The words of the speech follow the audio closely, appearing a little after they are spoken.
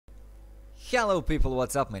Hello people,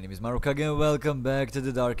 what's up? My name is Marukage and welcome back to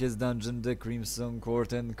the darkest dungeon, the Crimson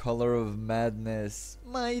Court and Color of Madness.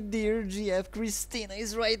 My dear GF Christina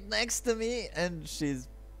is right next to me and she's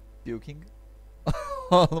puking.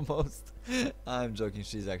 Almost. I'm joking,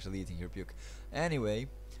 she's actually eating her puke. Anyway,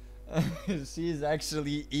 she's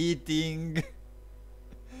actually eating.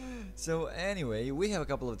 So anyway, we have a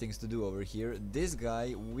couple of things to do over here. This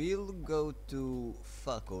guy will go to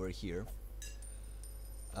fuck over here.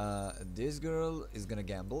 This girl is gonna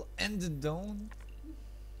gamble and don't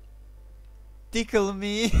tickle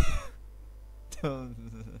me.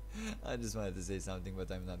 Don't. I just wanted to say something, but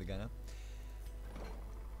I'm not gonna.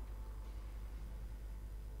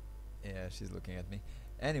 Yeah, she's looking at me.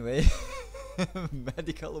 Anyway,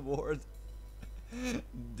 medical ward.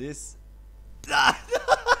 This.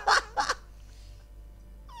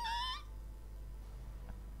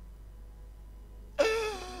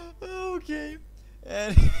 Okay.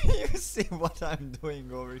 And you see what I'm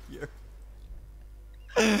doing over here.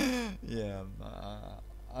 Yeah,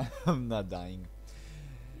 I'm not dying.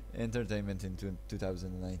 Entertainment in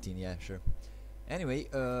 2019, yeah, sure. Anyway,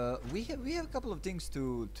 we have a couple of things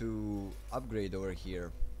to upgrade over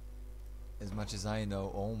here. As much as I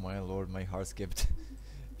know, oh my lord, my heart skipped.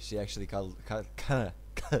 She actually cuddled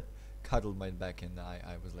my back, and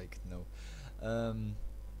I was like, no. I'm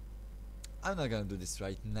not gonna do this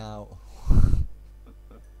right now.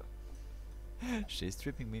 She's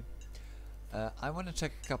tripping me. I want to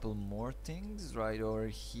check a couple more things right over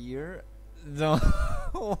here. No,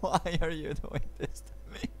 why are you doing this to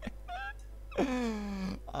me?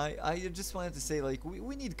 I just wanted to say, like,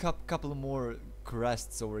 we need couple more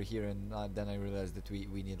crests over here, and then I realized that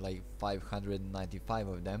we need like 595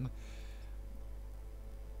 of them.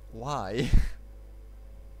 Why?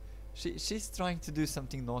 She's trying to do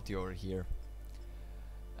something naughty over here.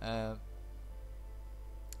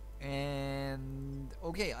 And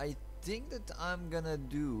okay, I think that I'm gonna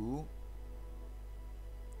do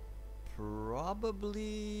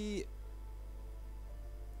probably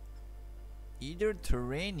either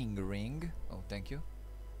training ring. Oh, thank you.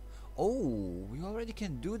 Oh, we already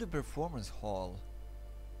can do the performance hall.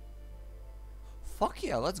 Fuck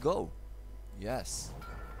yeah, let's go. Yes.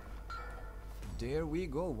 There we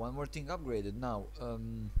go. One more thing upgraded. Now,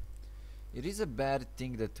 it is a bad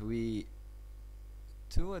thing that we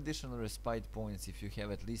 2 additional respite points if you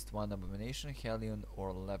have at least one abomination, hellion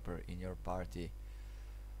or leper in your party.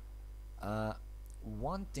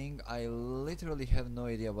 One thing, I literally have no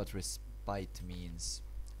idea what respite means.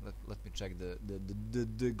 Let me check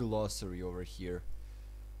the glossary over here.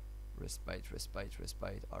 Respite.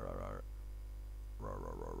 RRR.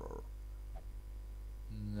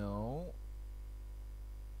 No.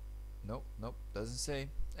 Nope, doesn't say.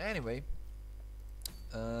 Anyway,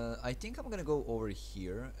 I think I'm gonna go over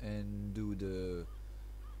here and do the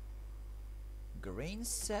grain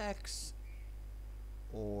sacks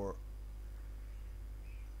or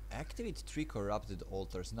activate 3 corrupted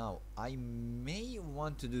altars. Now I may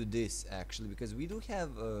want to do this actually, because we do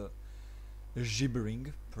have a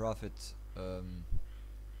gibbering prophet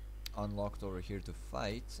unlocked over here to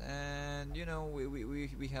fight, and you know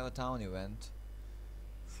we have a town event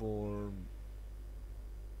for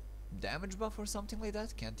damage buff or something like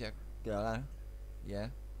that. Can't yeah,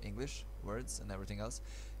 English words and everything else.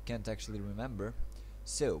 Can't actually remember.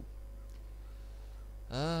 So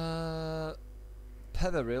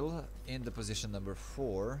Peveril in the position number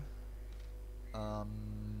 4.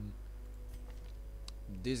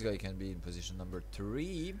 This guy can be in position number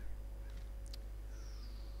 3.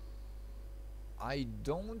 I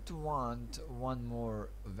don't want one more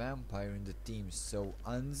vampire in the team, so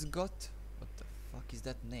Ansgot, what the fuck is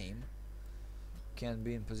that name, can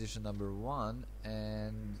be in position number 1,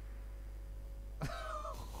 and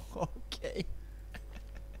okay.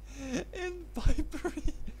 And Piper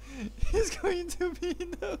is going to be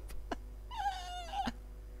in the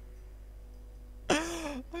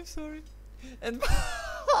I'm sorry. And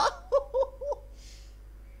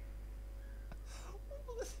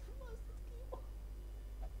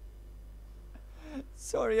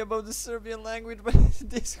sorry about the Serbian language, but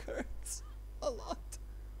this hurts a lot.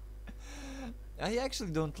 I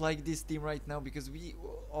actually don't like this team right now, because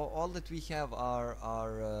all that we have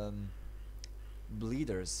are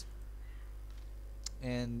bleeders.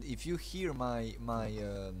 And if you hear my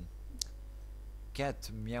cat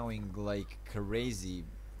meowing like crazy,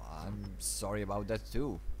 I'm sorry about that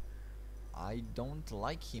too. I don't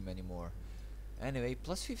like him anymore. Anyway,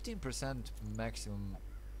 plus 15% maximum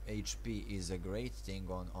HP is a great thing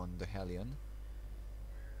on the Hellion.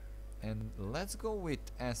 And let's go with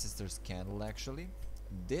Ancestor's Candle actually.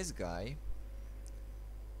 This guy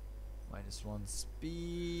 -1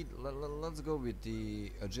 speed. Let's go with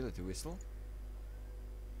the agility whistle.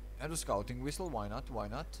 And the scouting whistle, why not? Why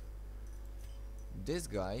not? This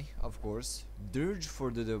guy, of course, dirge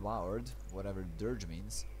for the devoured, whatever dirge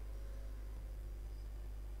means.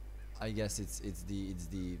 I guess it's the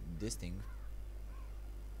this thing.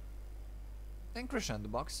 And crescendo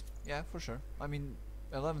box, yeah, for sure. I mean,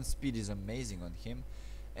 11 speed is amazing on him,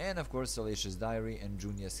 and of course Salacious Diary and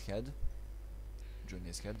Junior's Head.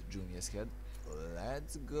 Junior's Head.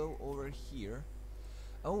 Let's go over here.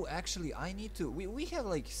 Oh, actually, I need to. We have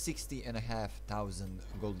like 60,500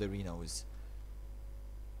 Golderinos,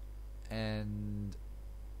 and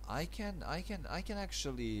I can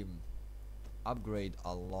actually upgrade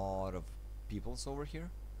a lot of peoples over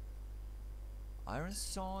here. Iron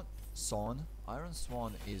Swan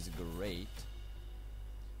is great.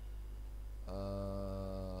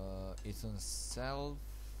 It's on self.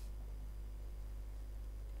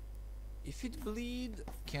 If it bleeds,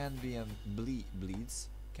 can be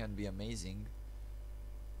amazing.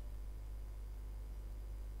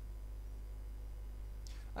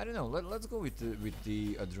 I don't know. Let's go with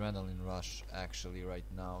the adrenaline rush actually right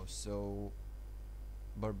now. So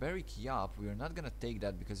barbaric yap, we are not gonna take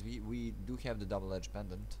that because we do have the double-edged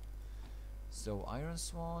pendant. So Iron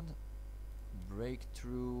Swan,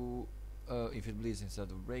 breakthrough. If it bleeds instead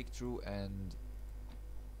of breakthrough, and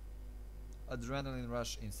adrenaline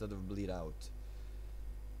rush instead of bleed out.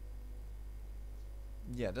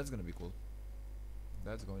 Yeah, that's gonna be cool.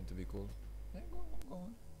 That's going to be cool. Yeah, go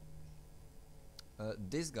on.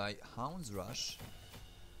 This guy, Hound's Rush.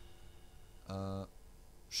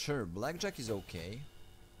 Sure, Blackjack is okay.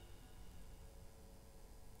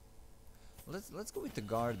 Let's go with the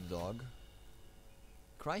guard dog.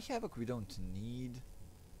 Cry Havoc we don't need.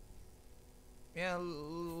 Yeah,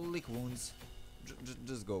 lick wounds.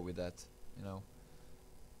 Just go with that, you know.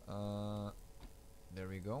 There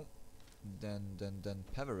we go. Then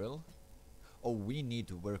Peveril. Oh, we need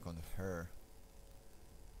to work on her.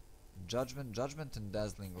 Judgment and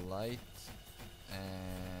Dazzling Light.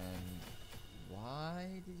 And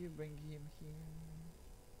why did you bring him here?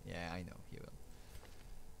 Yeah, I know he will.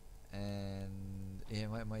 And yeah,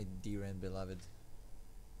 my dear and beloved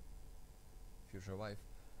future wife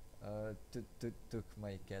took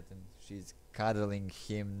my cat and she's cuddling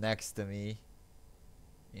him next to me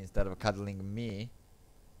instead of cuddling me.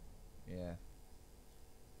 Yeah.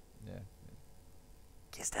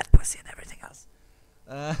 Kiss that pussy and everything else.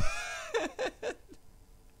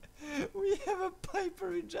 We have a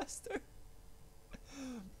Piper Jester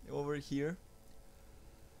over here.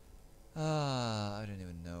 I don't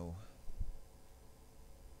even know.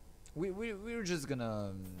 We're just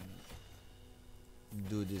gonna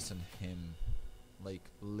do this on him, like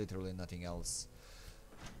literally nothing else.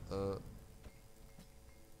 Oh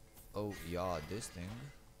yeah, this thing.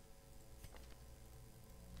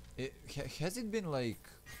 Has it been like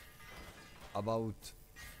about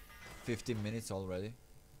 15 minutes already?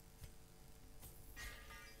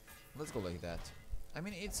 Let's go like that. I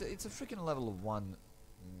mean, it's a freaking level 1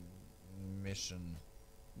 mission,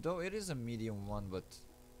 though it is a medium one, but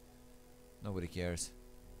nobody cares.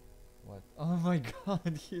 What? Oh my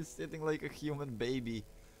god, he's sitting like a human baby.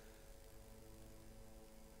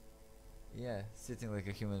 Yeah, sitting like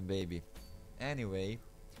a human baby. Anyway,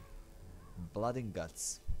 Blood and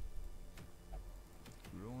Guts.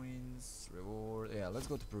 Ruins, reward. Yeah, let's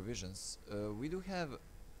go to provisions. We do have.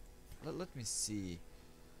 Let me see.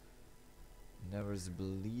 Never's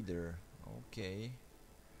Bleeder. Okay.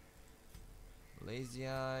 Lazy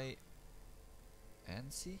Eye.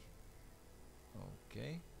 Ansi.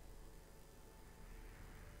 Okay.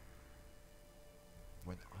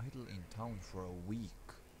 Went idle in town for a week.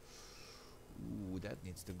 Ooh, that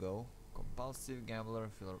needs to go. Compulsive Gambler,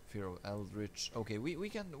 Fear of Eldritch. Okay, we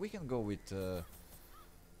can go with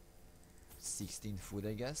 16 food,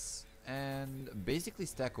 I guess, and basically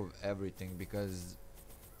stack of everything, because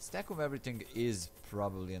stack of everything is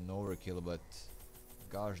probably an overkill, but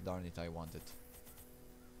gosh darn it, I want it.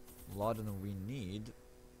 Laudanum we need.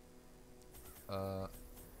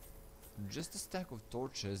 Just a stack of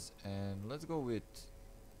torches, and let's go with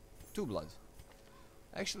 2 blood.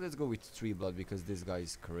 Actually, let's go with 3 blood because this guy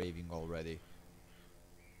is craving already.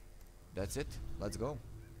 That's it. Let's go.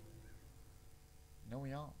 No,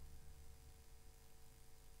 we are.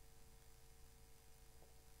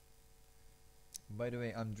 By the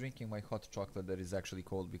way, I'm drinking my hot chocolate that is actually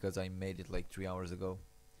cold because I made it like 3 hours ago.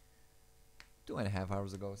 2.5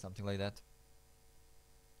 hours ago, something like that.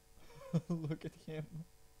 Look at him.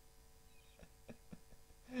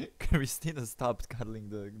 Christina stopped cuddling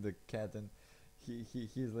the cat and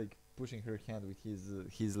he's like pushing her hand with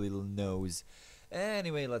his little nose.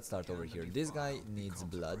 Anyway, let's start over here. This guy needs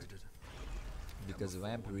blood because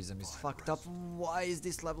vampirism is fucked up. Why is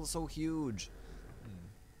this level so huge?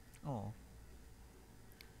 Oh.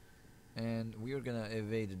 And we are gonna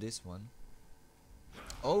evade this one.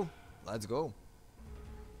 Oh, let's go.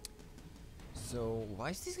 So why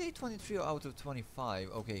is this guy 23 out of 25?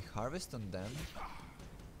 Okay, harvest on them.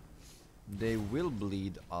 They will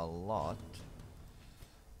bleed a lot.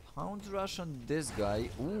 Hound rush on this guy.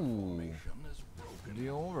 Ooh, the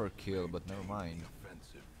overkill, but never mind.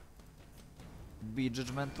 Be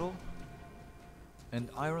judgmental. And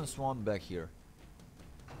Iron Swan back here.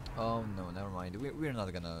 Oh no, never mind. We're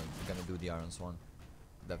not gonna do the Iron Swan,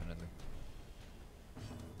 definitely.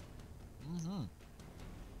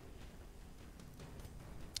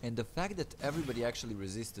 And the fact that everybody actually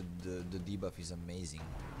resisted the debuff is amazing.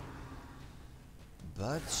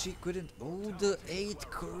 But she couldn't. Oh, the 8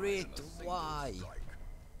 crit. Why?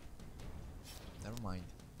 Never mind.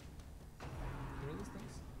 He released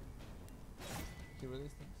things. He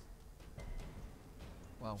released things.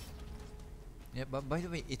 Wow. Yeah, but by the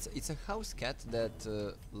way, it's a house cat that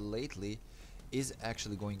lately is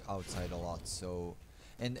actually going outside a lot. So,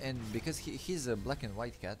 and because he's a black and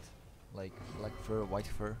white cat, like black fur, white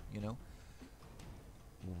fur, you know.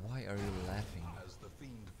 Why are you laughing?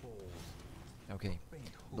 Okay,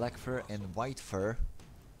 black fur and white fur.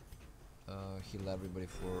 Heal everybody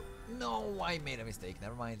for. No, I made a mistake.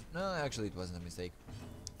 Never mind. No, actually, it wasn't a mistake.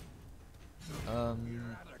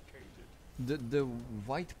 The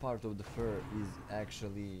white part of the fur is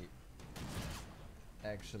actually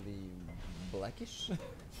blackish.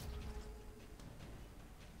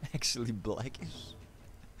 Actually blackish.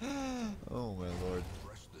 Oh my lord.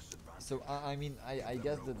 So I mean I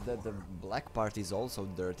guess that the black part is also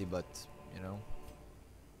dirty, but you know.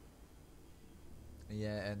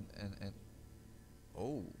 Yeah, and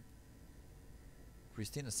oh,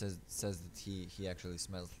 Christina says that he actually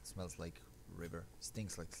smells like river,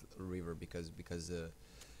 stinks like river because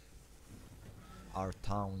our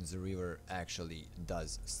town's river actually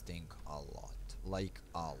does stink a lot, like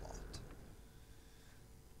a lot.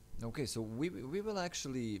 Okay, so we will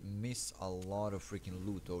actually miss a lot of freaking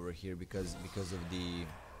loot over here because of the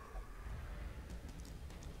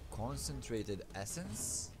concentrated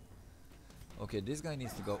essence. Okay, this guy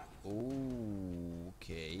needs to go.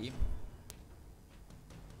 Okay.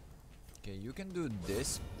 Okay, you can do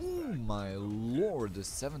this. Oh my lord, the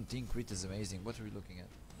 17 crit is amazing. What are we looking at?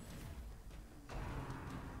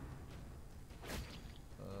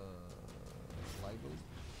 Libel?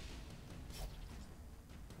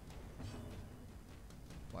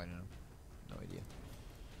 I don't know. No idea.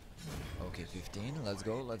 Okay, 15. Let's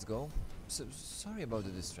go, let's go. So, sorry about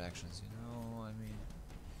the distractions, you know, I mean...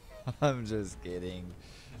 I'm just kidding.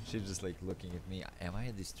 She's just like looking at me. Am I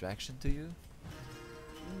a distraction to you?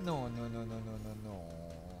 No, no, no, no, no, no, no,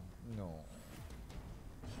 no.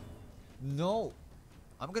 No!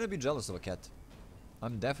 I'm gonna be jealous of a cat.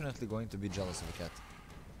 I'm definitely going to be jealous of a cat.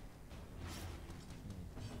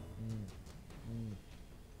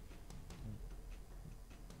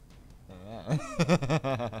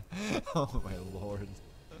 Oh my lord.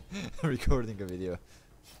 Recording a video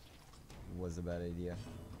was a bad idea.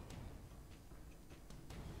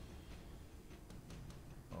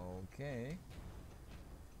 Okay.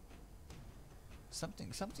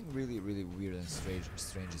 Something really weird and strange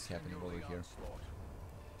is happening over here.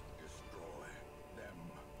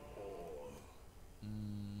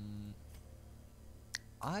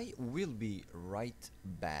 I will be right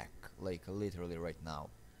back, like literally right now.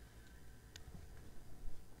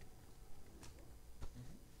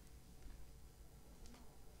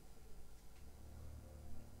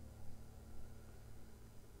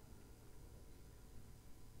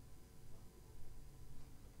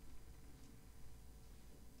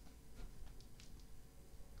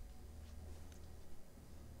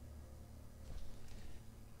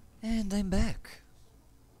 And I'm back.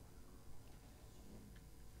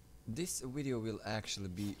 This video will actually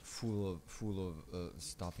be full of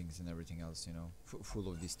stoppings and everything else, you know, full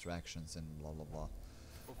of distractions and blah blah blah.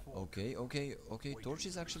 Okay, torch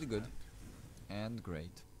is actually good and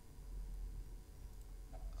great.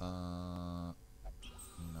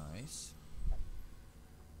 Nice.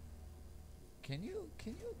 Can you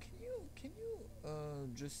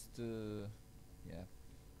just yeah,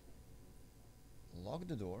 lock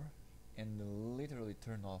the door and literally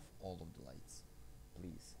turn off all of the lights,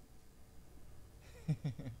 please.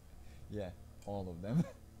 Yeah, all of them.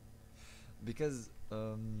 Because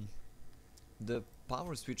the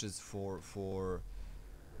power switches for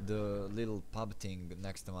the little pub thing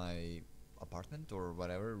next to my apartment or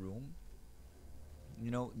whatever room.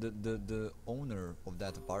 You know, the owner of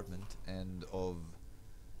that apartment and of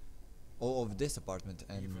this apartment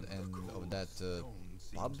and of that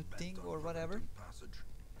pub thing or whatever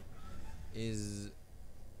is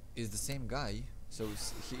the same guy. So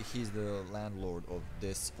he's the landlord of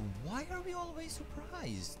this. Why are we always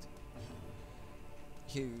surprised?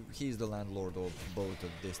 He's the landlord of both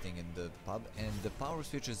of this thing and the pub, and the power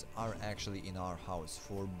switches are actually in our house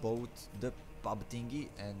for both the pub thingy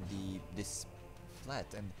and this flat.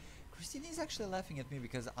 And Christine is actually laughing at me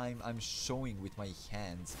because I'm showing with my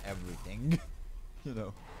hands everything, you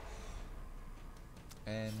know.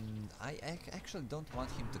 And I actually don't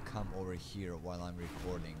want him to come over here while I'm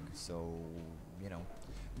recording, so you know,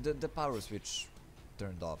 the power switch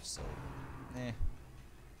turned off, so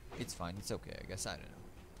it's fine, it's okay, I guess. I don't know.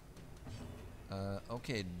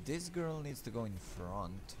 Okay, this girl needs to go in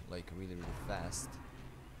front, like really fast.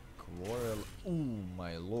 Quarrel. Ooh,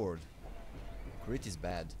 my lord. Crit is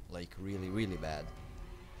bad, like really bad.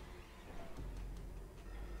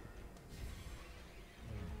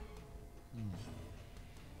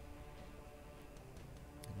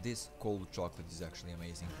 This cold chocolate is actually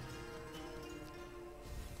amazing.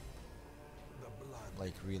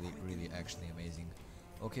 Like really actually amazing.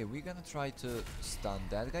 Okay, we're gonna try to stun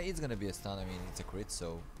that guy. It's gonna be a stun, I mean it's a crit,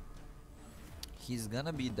 so he's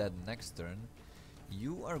gonna be dead next turn.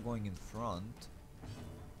 You are going in front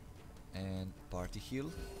and party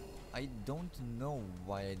heal. I don't know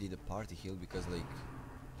why I did a party heal, because like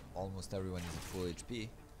almost everyone is at full HP.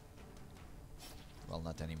 Well,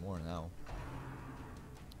 not anymore now.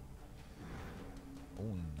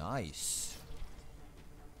 Oh, nice.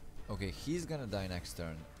 Okay, he's gonna die next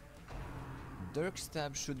turn. Dirk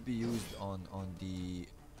Stab should be used on the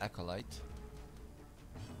Acolyte.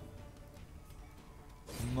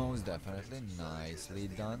 Most definitely. Nicely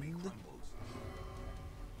done.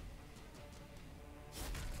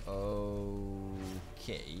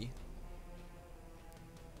 Okay.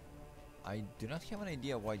 I do not have an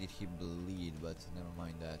idea why did he bleed, but never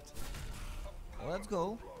mind that. Let's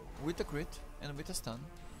go with a crit and with a stun.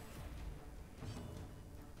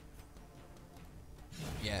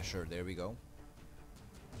 Yeah, sure, there we go.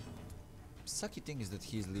 Sucky thing is that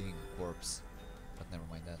he's leaving a corpse, but never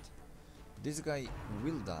mind that. This guy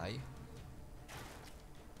will die,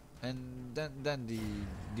 and then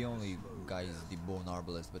the only guy is the Bone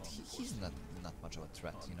Arbalest, but he's not much of a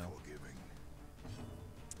threat, you know.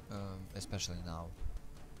 Especially now.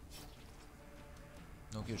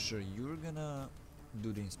 Okay, sure, you're gonna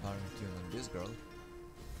do the inspiring tune on this girl.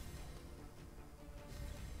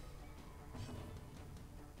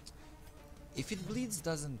 If it bleeds,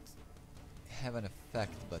 doesn't have an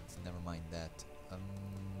effect, but never mind that.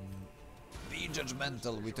 Be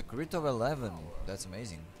judgmental with a crit of 11. That's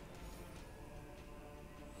amazing.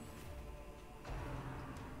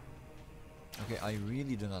 Okay, I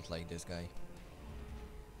really do not like this guy.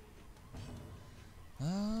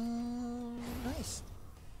 Nice.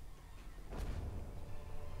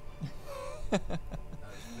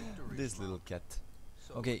 This little cat.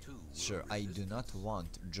 Okay, sure, I do not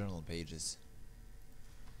want journal pages.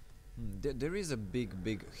 There is a big,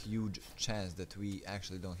 huge chance that we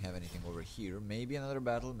actually don't have anything over here. Maybe another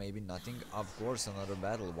battle, maybe nothing. Of course, another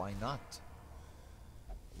battle. Why not?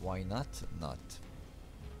 Why not? Not.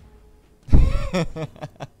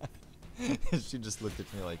 She just looked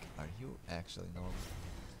at me like, are you actually normal?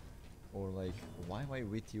 Or like, why am I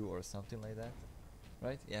with you, or something like that?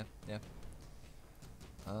 Right? Yeah, yeah.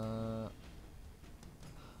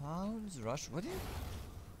 Hounds rush. What do you?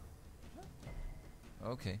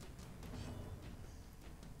 Okay.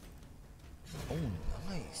 Oh,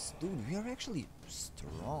 nice, dude. We are actually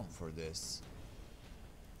strong for this.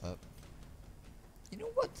 You know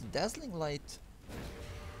what? Dazzling light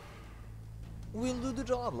will do the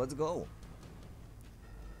job. Let's go.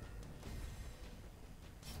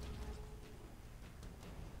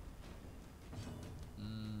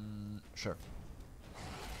 Sure.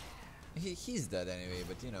 He's dead anyway,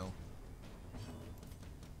 but you know.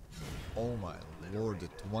 Oh my lord,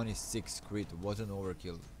 26 crit, what an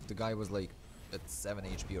overkill. The guy was like at 7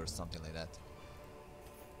 HP or something like that.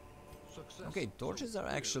 Okay, torches are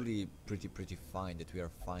actually pretty fine that we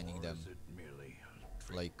are finding them.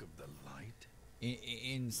 Like,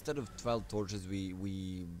 instead of 12 torches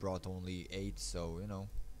we brought only 8, so you know.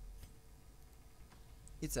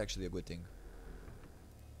 It's actually a good thing.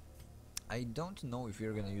 I don't know if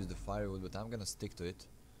we're gonna use the firewood, but I'm gonna stick to it.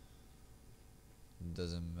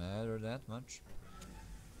 Doesn't matter that much.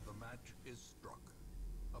 The match is struck.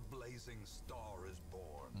 A blazing star is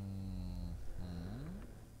born.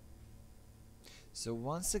 So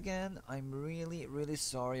once again, I'm really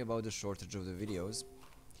sorry about the shortage of the videos.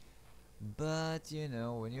 But you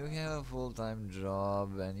know, when you have a full-time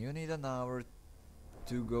job and you need an hour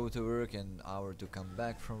to go to work and an hour to come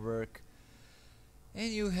back from work,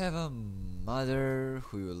 and you have a mother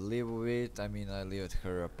who you live with, I mean, I live at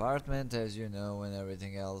her apartment, as you know, and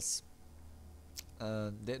everything else.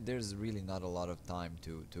 There's really not a lot of time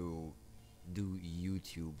to do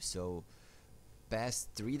YouTube. So past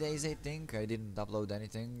 3 days, I think I didn't upload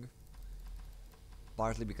anything.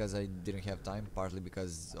 Partly because I didn't have time, partly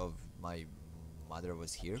because of my mother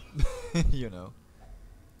was here. You know.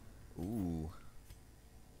 Ooh.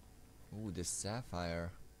 Ooh, the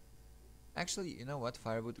sapphire. Actually, you know what?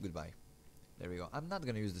 Firewood, goodbye. There we go. I'm not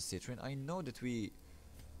gonna use the citron. I know that we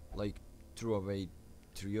like threw away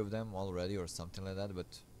 3 of them already or something like that, but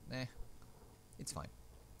it's fine.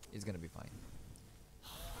 It's gonna be fine.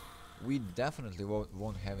 We definitely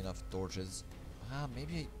won't have enough torches.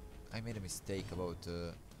 Maybe I made a mistake about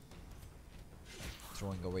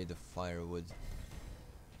throwing away the firewood.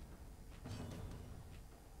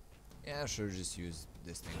 Yeah, sure, just use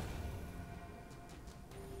this thing.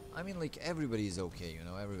 I mean, like, everybody's okay, you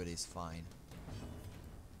know, everybody's fine.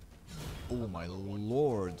 Oh my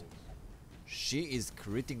lord. She is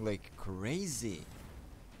critting like crazy.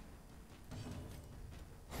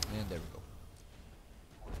 And there we go.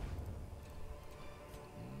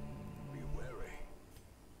 Be wary.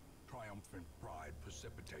 Triumphant pride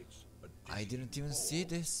precipitates a I didn't even see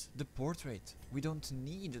this. The portrait. We don't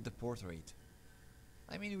need the portrait.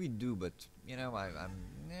 I mean, we do, but, you know,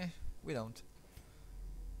 we don't.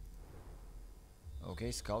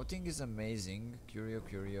 Okay, scouting is amazing.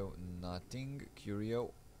 Curio, nothing.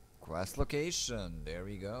 Curio, quest location. There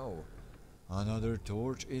we go. Another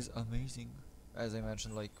torch is amazing. As I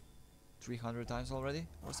mentioned, like 300 times already,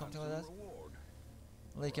 or something like that.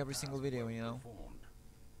 Like every single video, you know.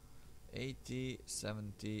 80,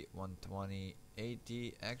 70, 120,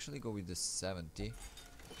 80. Actually, go with the 70.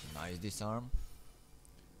 Nice disarm.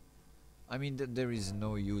 I mean, there is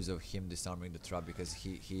no use of him disarming the trap because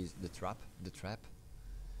he's the trap.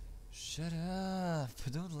 Shut up!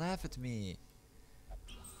 Don't laugh at me.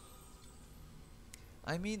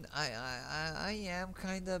 I mean, I am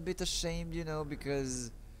kinda a bit ashamed, you know,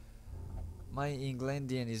 because my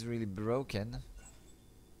Englandian is really broken,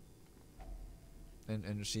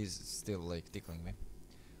 and she's still like tickling me.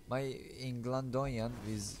 My Englandonian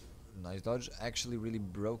is, nice dodge, actually really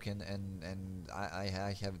broken, and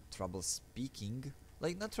I have trouble speaking.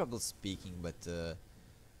 Like, not trouble speaking, but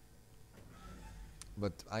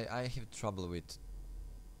I have trouble with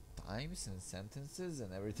times and sentences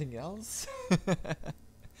and everything else.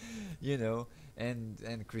 You know, and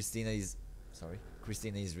Christina is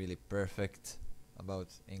really perfect about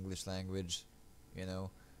English language, you know.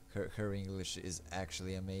 Her English is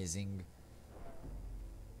actually amazing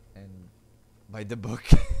and by the book.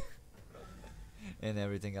 And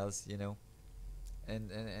everything else, you know.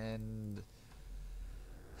 And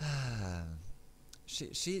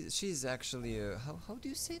she's actually how do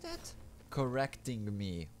you say that? Correcting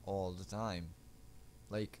me all the time.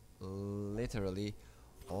 Like literally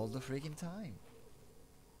all the freaking time.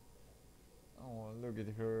 Oh, look at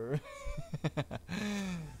her.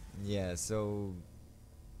 Yeah, so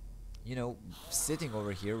you know, sitting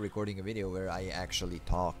over here recording a video where I actually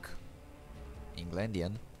talk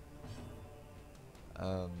Englandian.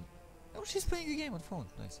 Oh, she's playing a game on phone.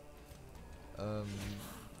 Nice.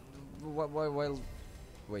 While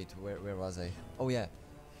wait, where was I? Oh yeah.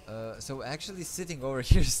 So actually sitting over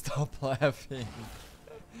here, stop laughing,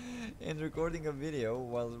 and recording a video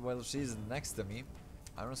while she's next to me.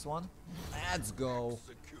 Iron Swan, let's go.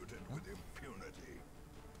 executed with impunity.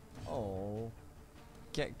 Oh,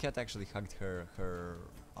 cat actually hugged her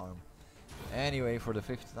arm. Anyway, for the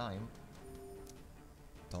 5th time,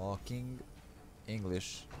 talking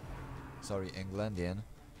English, sorry, Englandian,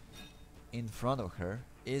 in front of her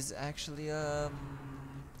is actually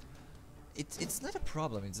it's not a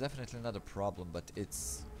problem. It's definitely not a problem, but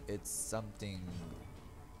it's something.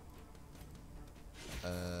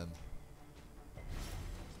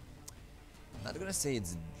 Not gonna say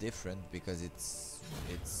it's different because it's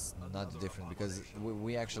not different because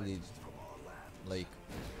we actually like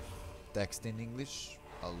text in English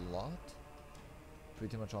a lot,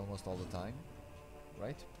 pretty much almost all the time,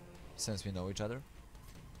 right? Since we know each other.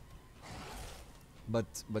 But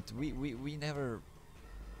we never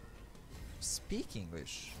speak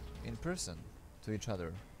English in person to each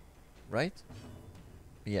other, right?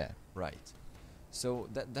 Yeah, right. So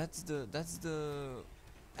that's the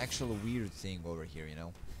actual weird thing over here, you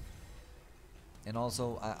know. And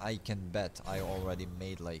also, I can bet I already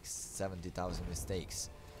made like 70,000 mistakes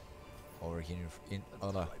over here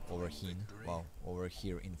over here. Wow, over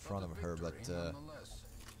here in front of her, but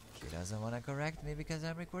she doesn't want to correct me because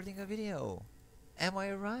I'm recording a video. Am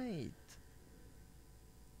I right?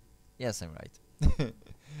 Yes, I'm right.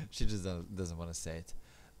 She just doesn't want to say it.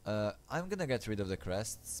 I'm gonna get rid of the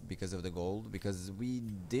crests because of the gold, because we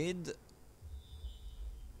did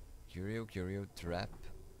Curio trap.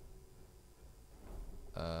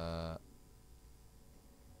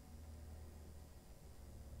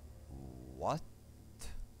 What?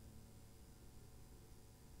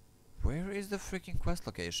 Where is the freaking quest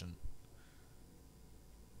location?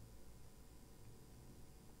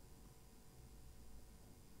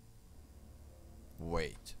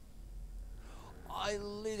 Wait. I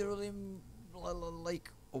literally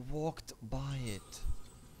like walked by it.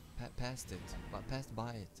 Passed it. Passed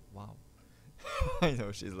by it. Wow. I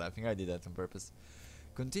know she's laughing. I did that on purpose.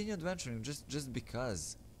 Continue adventuring just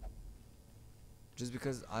because. Just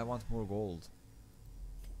because I want more gold.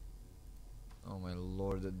 Oh my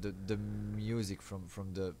lord, the music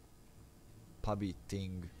from the pubby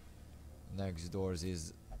thing next doors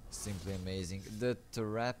is simply amazing. The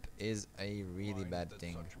trap is a really bad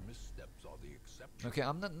thing. Okay,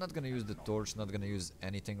 I'm not gonna use the torch, not gonna use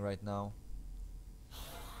anything right now.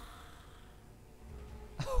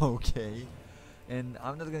 Okay. And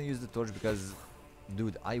I'm not gonna use the torch because,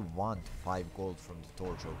 dude, I want 5 gold from the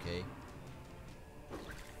torch, okay?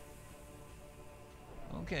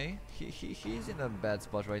 Okay, he's in a bad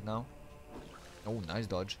spot right now. Oh, nice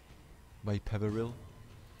dodge by Peveril.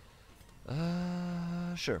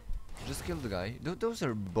 Sure. Just kill the guy. Those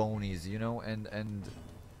are bonies, you know, and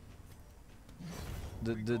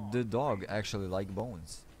the dog actually like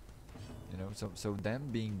bones. You know, so them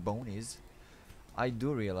being bonies, I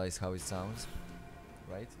do realize how it sounds.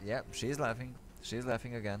 Right? Yeah, she's laughing. She's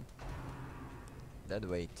laughing again. Dead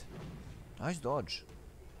weight. Nice dodge.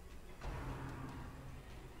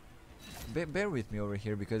 Bear with me over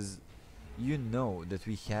here because you know that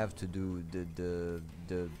we have to do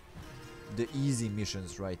the easy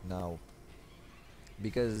missions right now,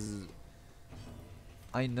 because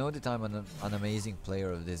I know that I'm an amazing player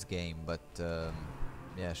of this game, but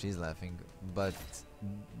yeah, she's laughing, but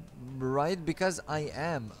right, because I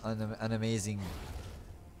am an amazing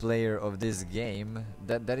player of this game,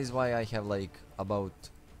 that is why I have like about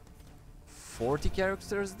 40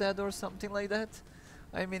 characters dead or something like that.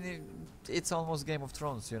 I mean, it's almost Game of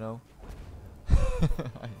Thrones, you know.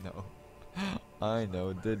 I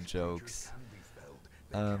know the jokes.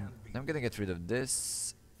 I'm gonna get rid of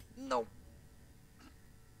this. No.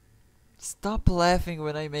 Stop laughing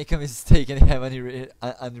when I make a mistake and have any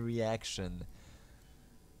reaction.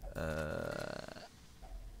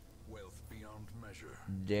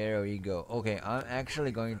 There we go. Okay, I'm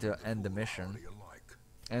actually going to end the mission.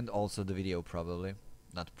 And also the video, probably.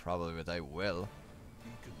 Not probably, but I will.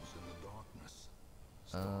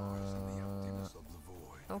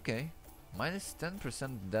 Okay, minus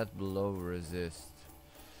 10% that blow resist.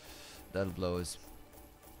 That blows.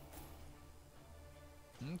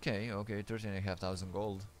 Okay, 13,500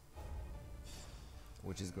 gold,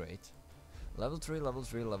 which is great. Level 3, level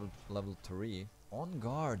 3. On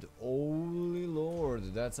guard. Holy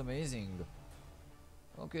lord, that's amazing.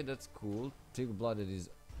 Okay, that's cool. Thick-blooded is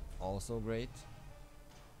also great.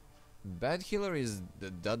 Bad healer is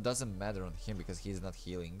that doesn't matter on him because he's not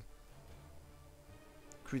healing.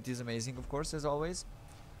 Crit is amazing, of course, as always.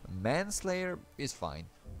 Manslayer is fine.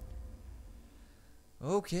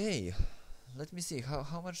 Okay, let me see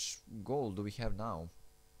how much gold do we have now.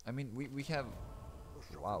 I mean, we have,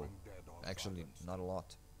 wow, actually not a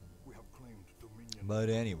lot. But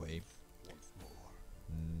anyway,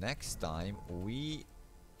 next time we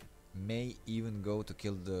may even go to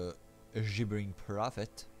kill the gibbering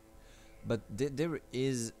prophet. But there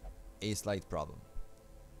is a slight problem.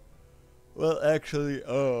 Well, actually,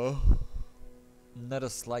 not a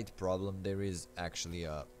slight problem, there is actually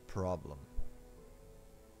a problem.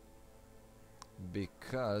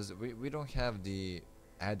 Because we don't have the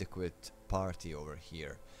adequate party over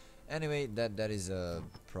here. Anyway, that is a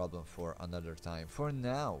problem for another time. For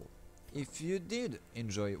now, if you did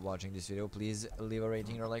enjoy watching this video, please leave a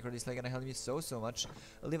rating or like or dislike, and it helps me so much.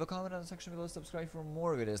 Leave a comment in the section below, subscribe for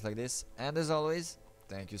more videos like this, and as always,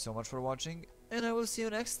 thank you so much for watching, and I will see you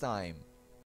next time.